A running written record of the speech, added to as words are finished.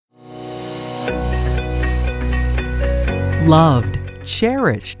Loved,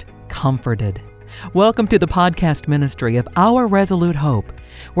 cherished, comforted. Welcome to the podcast ministry of Our Resolute Hope,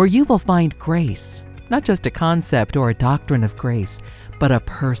 where you will find grace, not just a concept or a doctrine of grace, but a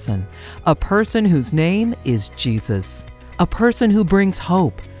person whose name is Jesus, a person who brings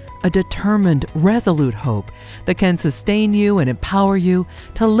hope, a determined, resolute hope that can sustain you and empower you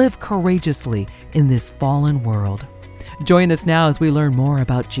to live courageously in this fallen world. Join us now as we learn more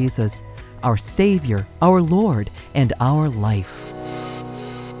about Jesus, our Savior, our Lord, and our life.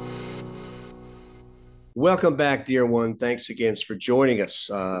 Welcome back, dear one. Thanks again for joining us.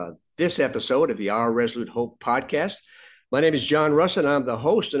 This episode of the Our Resolute Hope podcast. My name is John Russell, and I'm the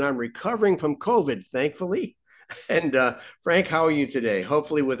host, and I'm recovering from COVID, thankfully. And Frank, how are you today?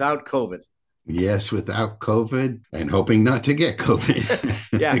 Hopefully without COVID. Yes, without COVID, and hoping not to get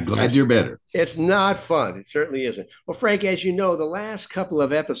COVID. Yeah, glad you're better. It's not fun. It certainly isn't. Well, Frank, as you know, the last couple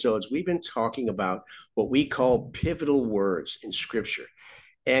of episodes, we've been talking about what we call pivotal words in Scripture.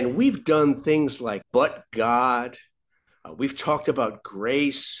 And we've done things like but God. We've talked about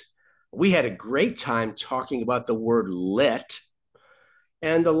grace. We had a great time talking about the word let.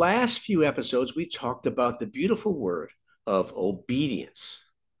 And the last few episodes, we talked about the beautiful word of obedience.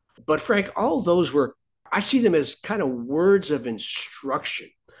 But Frank, all those I see them as kind of words of instruction,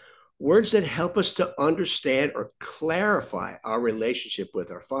 words that help us to understand or clarify our relationship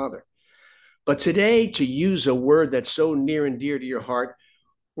with our Father. But today, to use a word that's so near and dear to your heart,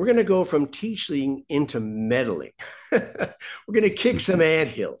 we're going to go from teaching into meddling. We're going to kick some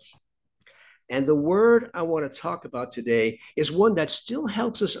anthills. And the word I want to talk about today is one that still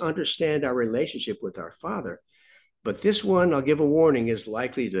helps us understand our relationship with our Father. But this one, I'll give a warning, is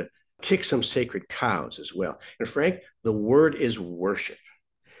likely to kick some sacred cows as well. And Frank, the word is worship.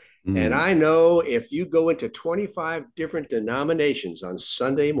 And I know if you go into 25 different denominations on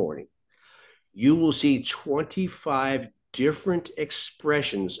Sunday morning, you will see 25 different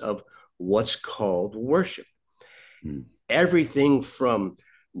expressions of what's called worship. Everything from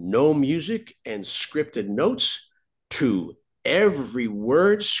no music and scripted notes to every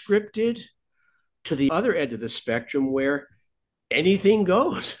word scripted, to the other end of the spectrum where anything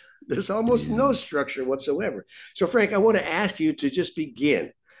goes. There's almost no structure whatsoever. So Frank, I want to ask you to just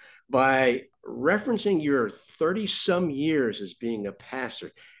begin by referencing your 30-some years as being a pastor,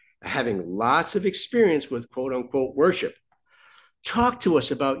 having lots of experience with quote unquote worship. Talk to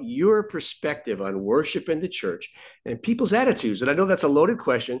us about your perspective on worship in the church and people's attitudes. And I know that's a loaded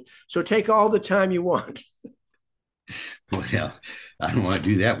question, so take all the time you want. Well, I don't want to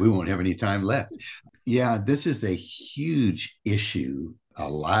do that. We won't have any time left. Yeah, this is a huge issue. A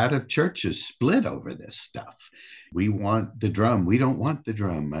lot of churches split over this stuff. We want the drum. We don't want the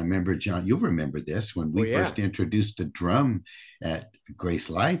drum. I remember, John, you'll remember this, when we first introduced the drum at Grace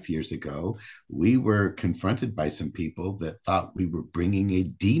Life years ago, we were confronted by some people that thought we were bringing a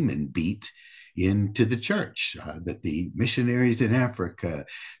demon beat into the church, that the missionaries in Africa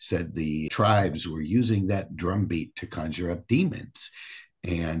said the tribes were using that drum beat to conjure up demons.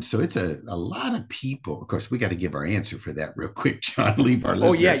 And so it's a lot of people. Of course, we got to give our answer for that real quick, John. Leave our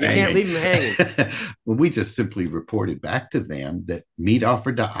listeners hanging. Can't leave them hanging. Well, we just simply reported back to them that meat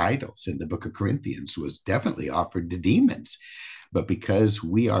offered to idols in the book of Corinthians was definitely offered to demons. But because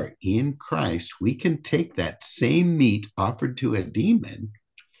we are in Christ, we can take that same meat offered to a demon,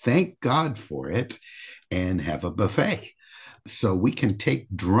 thank God for it, and have a buffet. So we can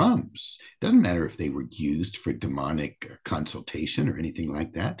take drums. Doesn't matter if they were used for demonic consultation or anything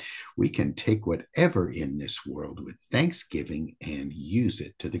like that. We can take whatever in this world with thanksgiving and use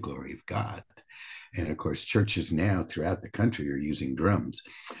it to the glory of God. And of course, churches now throughout the country are using drums.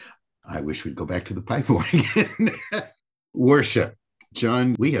 I wish we'd go back to the pipe organ. Worship.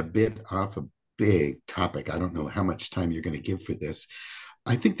 John, we have bit off a big topic. I don't know how much time you're going to give for this.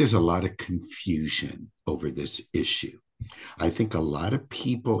 I think there's a lot of confusion over this issue. I think a lot of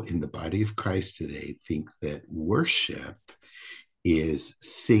people in the body of Christ today think that worship is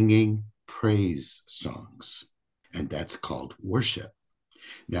singing praise songs, and that's called worship.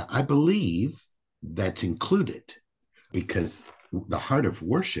 Now, I believe that's included because the heart of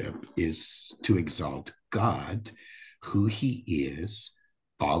worship is to exalt God, who he is,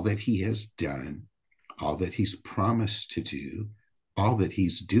 all that he has done, all that he's promised to do, all that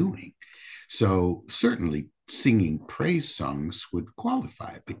he's doing. So certainly singing praise songs would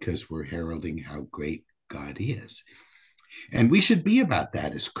qualify because we're heralding how great God is. And we should be about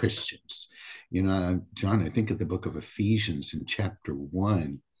that as Christians. You know, John, I think of the book of Ephesians in chapter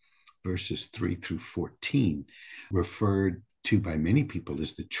 1, verses 3 through 14, referred to by many people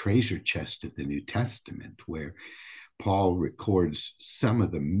as the treasure chest of the New Testament, where Paul records some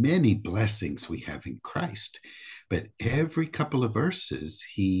of the many blessings we have in Christ. But every couple of verses,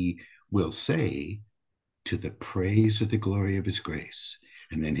 he will say, to the praise of the glory of his grace.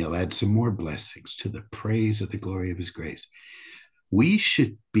 And then he'll add some more blessings, to the praise of the glory of his grace. We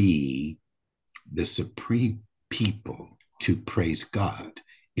should be the supreme people to praise God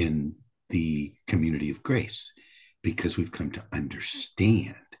in the community of grace, because we've come to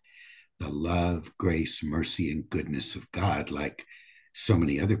understand the love, grace, mercy, and goodness of God like so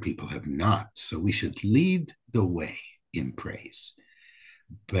many other people have not. So we should lead the way in praise.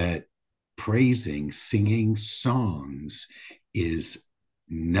 But praising, singing songs is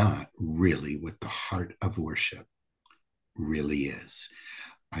not really what the heart of worship really is.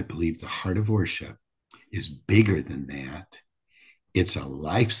 I believe the heart of worship is bigger than that. It's a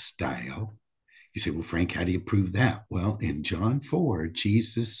lifestyle. You say, well, Frank, how do you prove that? Well, in John 4,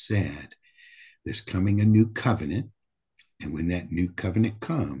 Jesus said, there's coming a new covenant. And when that new covenant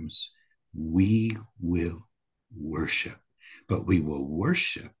comes, we will worship. But we will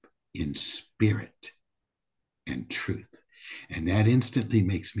worship in spirit and truth. And that instantly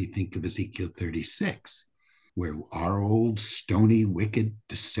makes me think of Ezekiel 36, where our old stony, wicked,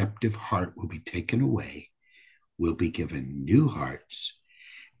 deceptive heart will be taken away. We'll be given new hearts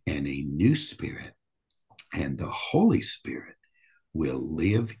and a new spirit, and the Holy Spirit will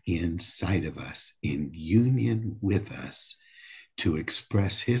live inside of us in union with us to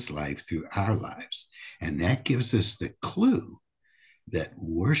express his life through our lives. And that gives us the clue that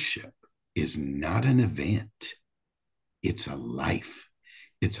worship is not an event. It's a life.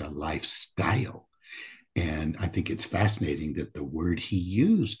 It's a lifestyle. And I think it's fascinating that the word he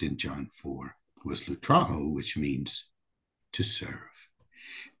used in John 4 was lutrao, which means to serve.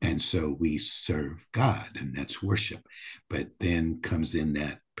 And so we serve God, and that's worship. But then comes in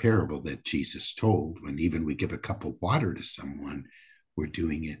that parable that Jesus told, when even we give a cup of water to someone, we're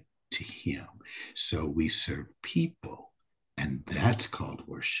doing it to him. So we serve people, and that's called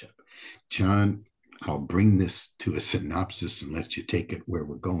worship. John, I'll bring this to a synopsis and let you take it where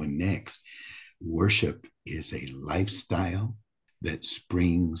we're going next. Worship is a lifestyle that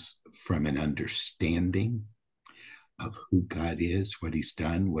springs from an understanding of who God is, what he's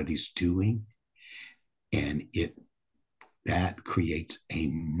done, what he's doing. And that creates a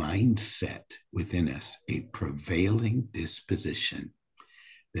mindset within us, a prevailing disposition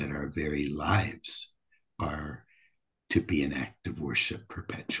that our very lives are to be an act of worship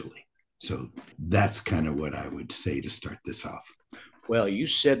perpetually. So that's kind of what I would say to start this off. Well, you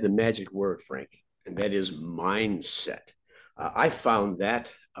said the magic word, Frank, and that is mindset. I found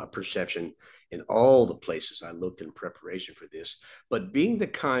that perception in all the places I looked in preparation for this. But being the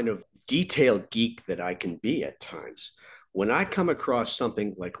kind of detailed geek that I can be at times, when I come across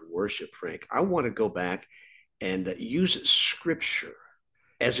something like worship, Frank, I want to go back and use scripture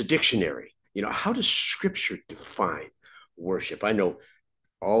as a dictionary. You know, how does scripture define worship? I know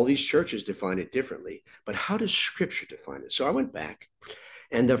all these churches define it differently, but how does scripture define it? So I went back,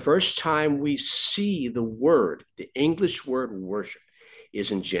 and the first time we see the word, the English word worship,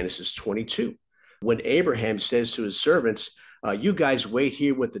 is in Genesis 22, when Abraham says to his servants, you guys wait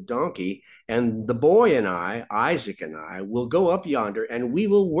here with the donkey, and the boy and I, Isaac and I, will go up yonder and we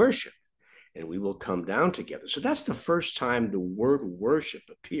will worship, and we will come down together. So that's the first time the word worship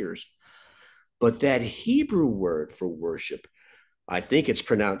appears. But that Hebrew word for worship, I think it's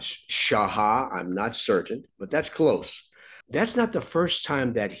pronounced shaha. I'm not certain, but that's close. That's not the first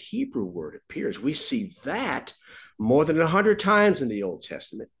time that Hebrew word appears. We see that more than 100 times in the Old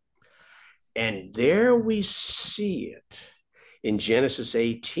Testament. And there we see it in Genesis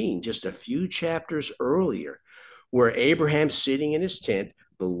 18, just a few chapters earlier, where Abraham's sitting in his tent.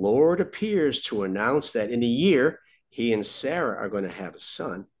 The Lord appears to announce that in a year, he and Sarah are going to have a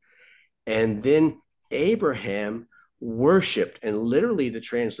son. And then Abraham worshiped, and literally the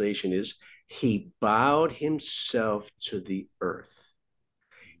translation is, he bowed himself to the earth.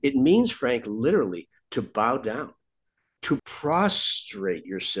 It means, Frank, literally to bow down, to prostrate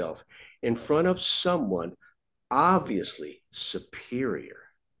yourself in front of someone obviously superior.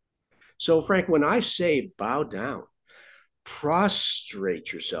 So, Frank, when I say bow down,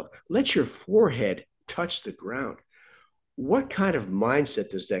 prostrate yourself, let your forehead touch the ground, what kind of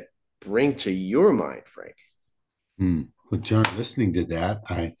mindset does that bring to your mind, Frank? Well, John, listening to that,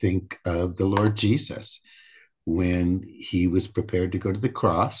 I think of the Lord Jesus when he was prepared to go to the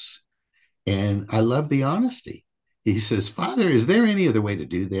cross. And I love the honesty. He says, Father, is there any other way to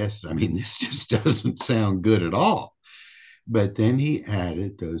do this? I mean, this just doesn't sound good at all. But then he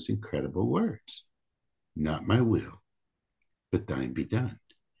added those incredible words, not my will, but thine be done.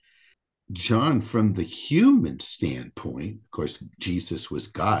 John, from the human standpoint, of course, Jesus was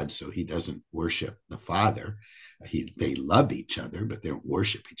God, so he doesn't worship the Father. They love each other, but they don't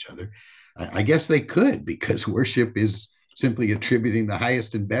worship each other. I guess they could, because worship is simply attributing the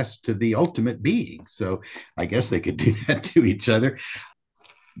highest and best to the ultimate being. So I guess they could do that to each other.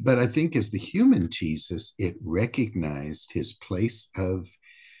 But I think as the human Jesus, it recognized his place of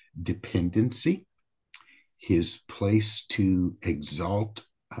dependency, his place to exalt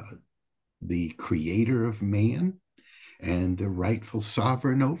the creator of man and the rightful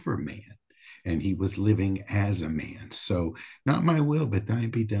sovereign over man. And he was living as a man. So, not my will, but thine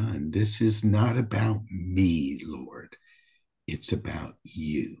be done. This is not about me, Lord. It's about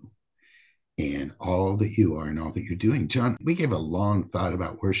you and all that you are and all that you're doing. John, we gave a long thought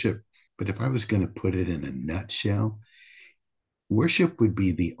about worship, but if I was going to put it in a nutshell, worship would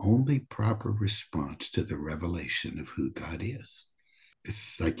be the only proper response to the revelation of who God is.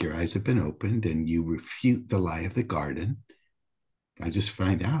 It's like your eyes have been opened and you refute the lie of the garden. I just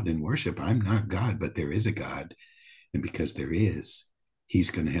find out in worship, I'm not God, but there is a God. And because there is,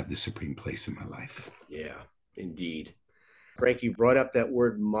 he's going to have the supreme place in my life. Yeah, indeed. Frank, you brought up that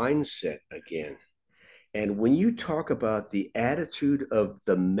word mindset again. And when you talk about the attitude of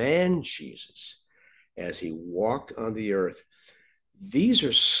the man Jesus as he walked on the earth, these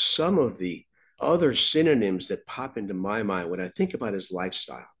are some of the other synonyms that pop into my mind when I think about his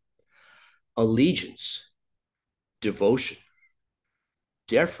lifestyle: allegiance, devotion,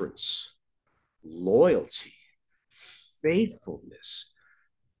 deference, loyalty, faithfulness,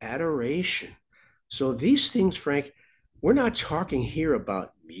 adoration. So these things, Frank, we're not talking here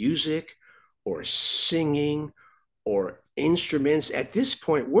about music or singing or instruments. At this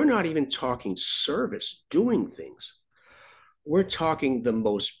point, we're not even talking service, doing things. We're talking the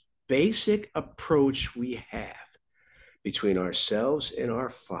most basic approach we have between ourselves and our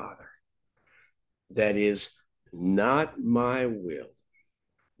Father. That is, not my will,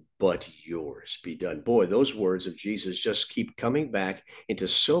 but yours be done. Boy, those words of Jesus just keep coming back into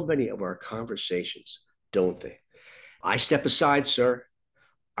so many of our conversations, don't they? I step aside, sir.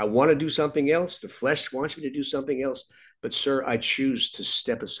 I want to do something else. The flesh wants me to do something else. But, sir, I choose to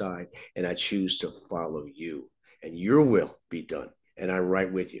step aside and I choose to follow you, and your will be done. And I'm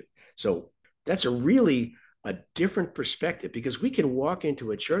right with you. So that's a different perspective, because we can walk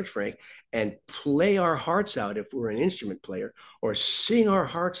into a church, Frank, and play our hearts out if we're an instrument player, or sing our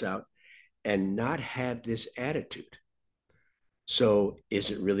hearts out and not have this attitude. So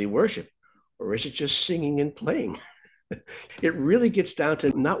is it really worship, or is it just singing and playing? It really gets down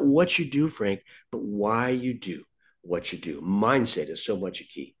to not what you do, Frank, but why you do what you do. Mindset is so much a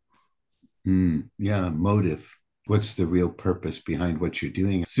key. Yeah, motive. What's the real purpose behind what you're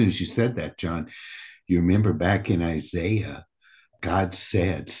doing? As soon as you said that, John, you remember back in Isaiah, God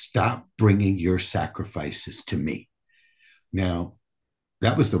said, "Stop bringing your sacrifices to me." Now,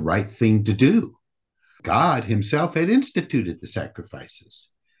 that was the right thing to do. God himself had instituted the sacrifices.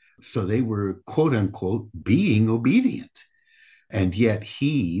 So they were, quote unquote, being obedient. And yet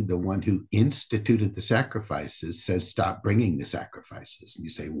he, the one who instituted the sacrifices, says, "Stop bringing the sacrifices." And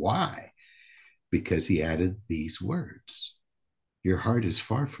you say, why? Because he added these words: "Your heart is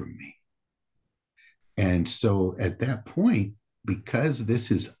far from me." And so at that point, because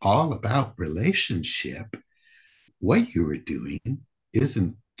this is all about relationship, what you were doing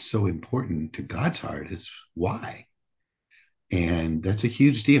isn't so important to God's heart as why. And that's a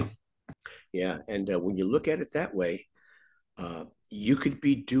huge deal. Yeah. And when you look at it that way, you could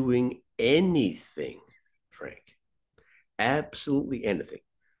be doing anything, Frank, absolutely anything,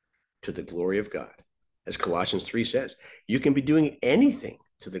 to the glory of God. As Colossians 3 says, you can be doing anything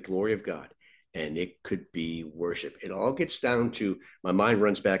to the glory of God, and it could be worship. It all gets down to, my mind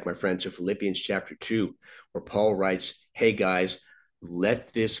runs back, my friend, to Philippians chapter 2, where Paul writes, "Hey guys,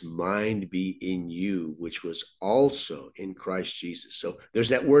 let this mind be in you, which was also in Christ Jesus." So there's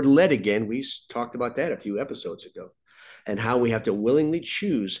that word "let" again. We talked about that a few episodes ago, and how we have to willingly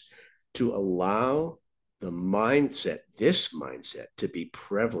choose to allow this mindset, to be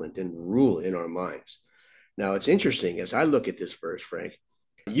prevalent and rule in our minds. Now, it's interesting, as I look at this verse, Frank,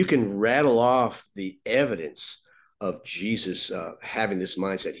 you can rattle off the evidence of Jesus having this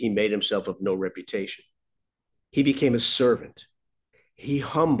mindset. He made himself of no reputation. He became a servant. He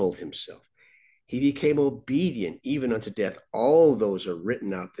humbled himself. He became obedient even unto death. All those are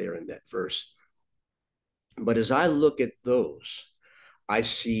written out there in that verse. But as I look at those, I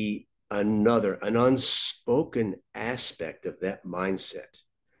see an unspoken aspect of that mindset,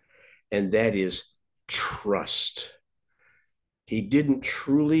 and that is trust. He didn't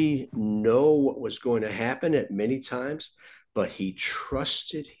truly know what was going to happen at many times, but he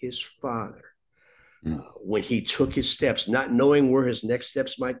trusted his Father Mm. when he took his steps, not knowing where his next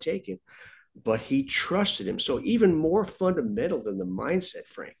steps might take him, but he trusted him. So, even more fundamental than the mindset,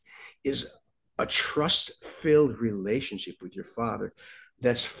 Frank, is a trust filled relationship with your Father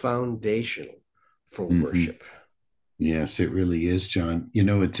that's foundational for Hmm. worship. Yes, it really is, John. You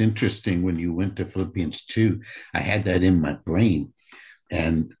know, it's interesting when you went to Philippians 2, I had that in my brain.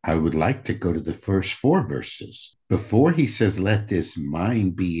 And I would like to go to the first four verses. Before he says, let this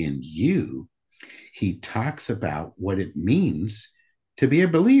mind be in you, he talks about what it means to be a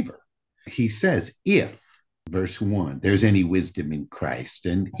believer. He says, if, verse 1, there's any wisdom in Christ,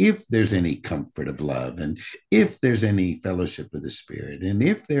 and if there's any comfort of love, and if there's any fellowship of the Spirit, and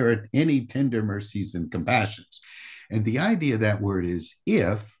if there are any tender mercies and compassions. And the idea of that word is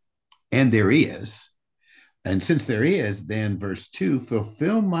if, and there is. And since there is, then verse 2,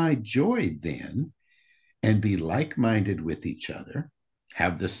 fulfill my joy then, and be like minded with each other,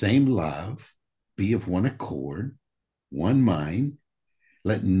 have the same love, be of one accord, one mind.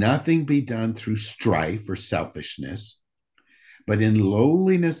 Let nothing be done through strife or selfishness, but in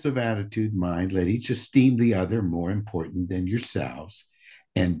lowliness of attitude, mind, let each esteem the other more important than yourselves.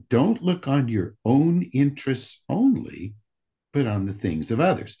 And don't look on your own interests only, but on the things of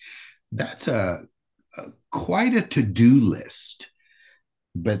others. That's quite a to-do list.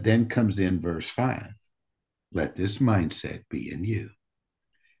 But then comes in verse 5. Let this mindset be in you.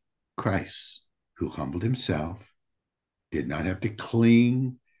 Christ, who humbled himself, did not have to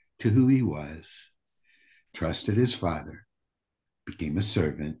cling to who he was, trusted his Father, became a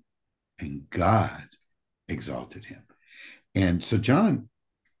servant, and God exalted him. And so John,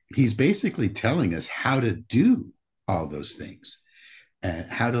 he's basically telling us how to do all those things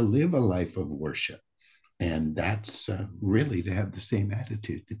and how to live a life of worship. And that's really to have the same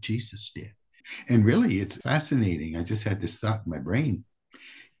attitude that Jesus did. And really, it's fascinating. I just had this thought in my brain.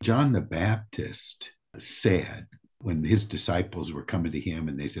 John the Baptist said, when his disciples were coming to him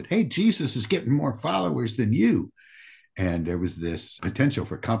and they said, hey, Jesus is getting more followers than you. And there was this potential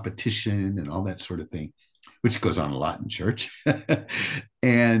for competition and all that sort of thing, which goes on a lot in church.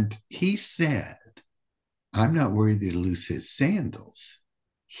 And he said, I'm not worthy to lose his sandals.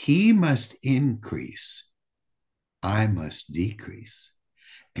 He must increase. I must decrease.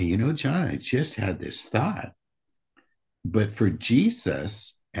 And you know, John, I just had this thought, but for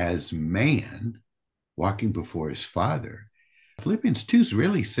Jesus as man walking before his Father, Philippians 2 is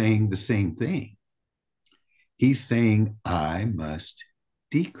really saying the same thing. He's saying, I must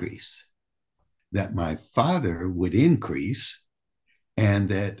decrease, that my Father would increase, and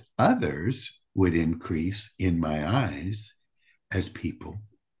that others would increase in my eyes as people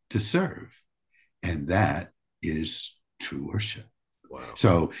to serve. And that is true worship. Wow.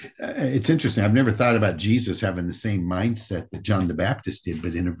 So it's interesting. I've never thought about Jesus having the same mindset that John the Baptist did,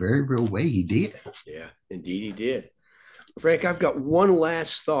 but in a very real way, he did. Yeah, indeed he did. Frank, I've got one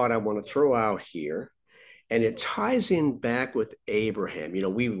last thought I want to throw out here, and it ties in back with Abraham. You know,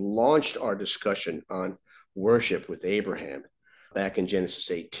 we launched our discussion on worship with Abraham back in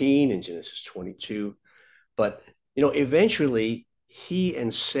Genesis 18 and Genesis 22. But, you know, eventually he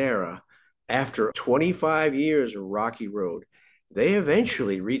and Sarah, after 25 years of rocky road, they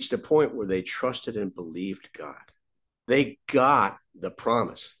eventually reached a point where they trusted and believed God. They got the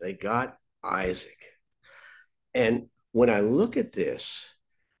promise. They got Isaac. And when I look at this,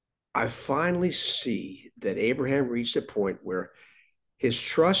 I finally see that Abraham reached a point where his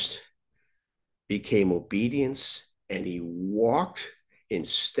trust became obedience and he walked in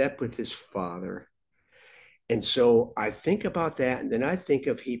step with his Father. And so I think about that, and then I think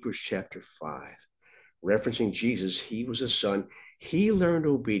of Hebrews chapter 5, referencing Jesus. He was a son. He learned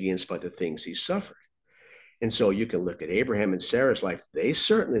obedience by the things he suffered. And so you can look at Abraham and Sarah's life. They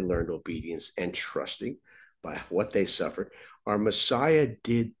certainly learned obedience and trusting by what they suffered. Our Messiah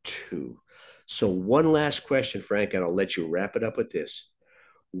did too. So one last question, Frank, and I'll let you wrap it up with this.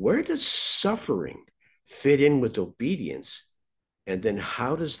 Where does suffering fit in with obedience? And then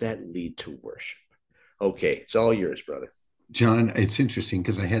how does that lead to worship? Okay, it's all yours, brother. John, it's interesting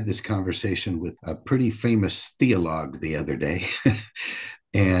because I had this conversation with a pretty famous theologue the other day,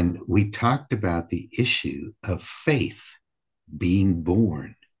 and we talked about the issue of faith being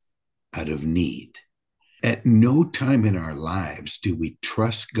born out of need. At no time in our lives do we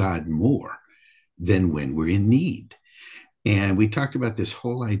trust God more than when we're in need. And we talked about this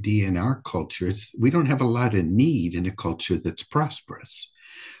whole idea in our culture. We don't have a lot of need in a culture that's prosperous.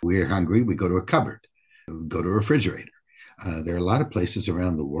 We're hungry, we go to a cupboard, go to a refrigerator. There are a lot of places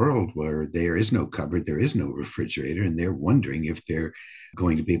around the world where there is no cupboard, there is no refrigerator, and they're wondering if they're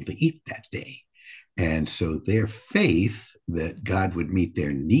going to be able to eat that day. And so their faith that God would meet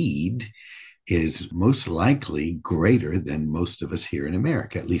their need is most likely greater than most of us here in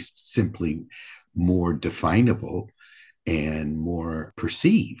America, at least simply more definable and more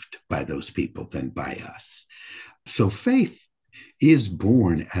perceived by those people than by us. So faith is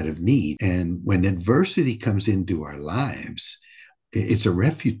born out of need. And when adversity comes into our lives, it's a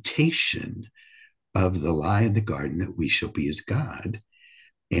refutation of the lie in the garden that we shall be as God.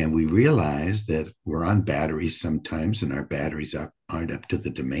 And we realize that we're on batteries sometimes, and our batteries aren't up to the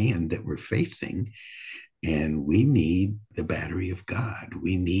demand that we're facing. And we need the battery of God.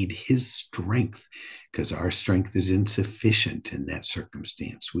 We need his strength, because our strength is insufficient in that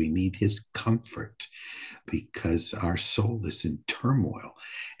circumstance. We need his comfort because our soul is in turmoil.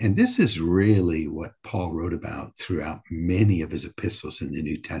 And this is really what Paul wrote about throughout many of his epistles in the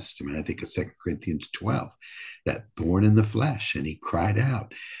New Testament. I think of 2 Corinthians 12, that thorn in the flesh. And he cried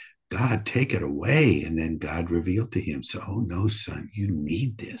out, God, take it away. And then God revealed to him, so, oh no, son, you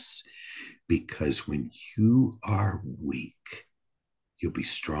need this. Because when you are weak, you'll be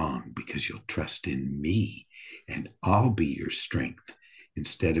strong because you'll trust in me, and I'll be your strength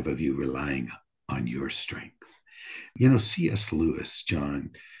instead of you relying on your strength. You know, C.S. Lewis,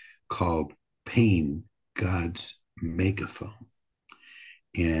 John, called pain God's megaphone.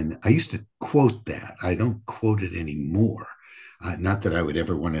 And I used to quote that. I don't quote it anymore. Not that I would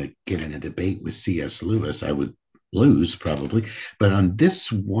ever want to get in a debate with C.S. Lewis. I would lose probably. But on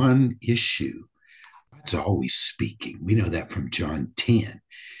this one issue, God's always speaking. We know that from John 10.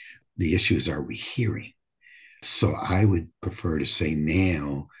 The issue is, are we hearing? So I would prefer to say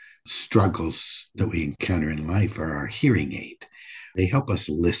now, struggles that we encounter in life are our hearing aid. They help us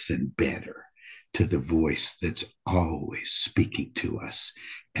listen better to the voice that's always speaking to us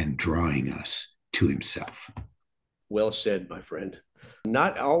and drawing us to himself. Well said, my friend.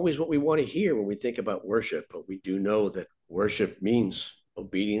 Not always what we want to hear when we think about worship, but we do know that worship means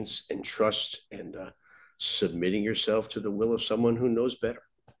obedience and trust and submitting yourself to the will of someone who knows better.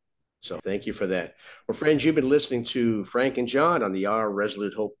 So thank you for that. Well, friends, you've been listening to Frank and John on the Our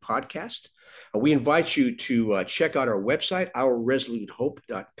Resolute Hope podcast. We invite you to check out our website,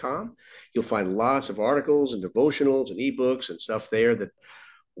 ourresolutehope.com. You'll find lots of articles and devotionals and ebooks and stuff there that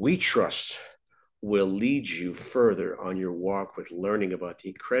we trust will lead you further on your walk with learning about the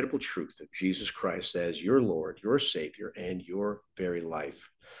incredible truth of Jesus Christ as your Lord, your Savior, and your very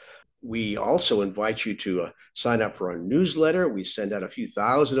life. We also invite you to sign up for our newsletter. We send out a few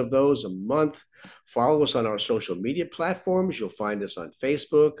thousand of those a month. Follow us on our social media platforms. You'll find us on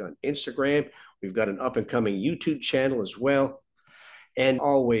Facebook, on Instagram. We've got an up-and-coming YouTube channel as well. And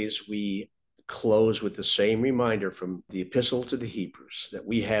always, we close with the same reminder from the Epistle to the Hebrews, that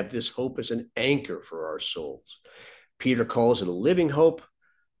we have this hope as an anchor for our souls. Peter calls it a living hope.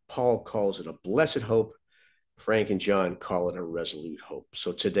 Paul calls it a blessed hope. Frank and John call it a resolute hope.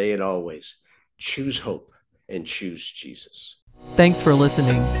 So today and always, choose hope and choose Jesus. Thanks for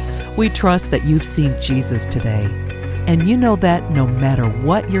listening. We trust that you've seen Jesus today. And you know that no matter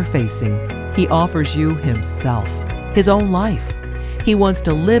what you're facing, he offers you himself, his own life. He wants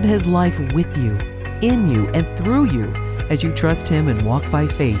to live his life with you, in you, and through you as you trust him and walk by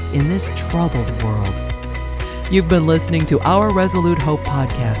faith in this troubled world. You've been listening to Our Resolute Hope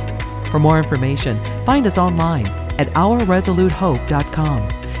podcast. For more information, find us online at ourresolutehope.com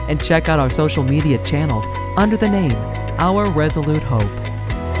and check out our social media channels under the name Our Resolute Hope.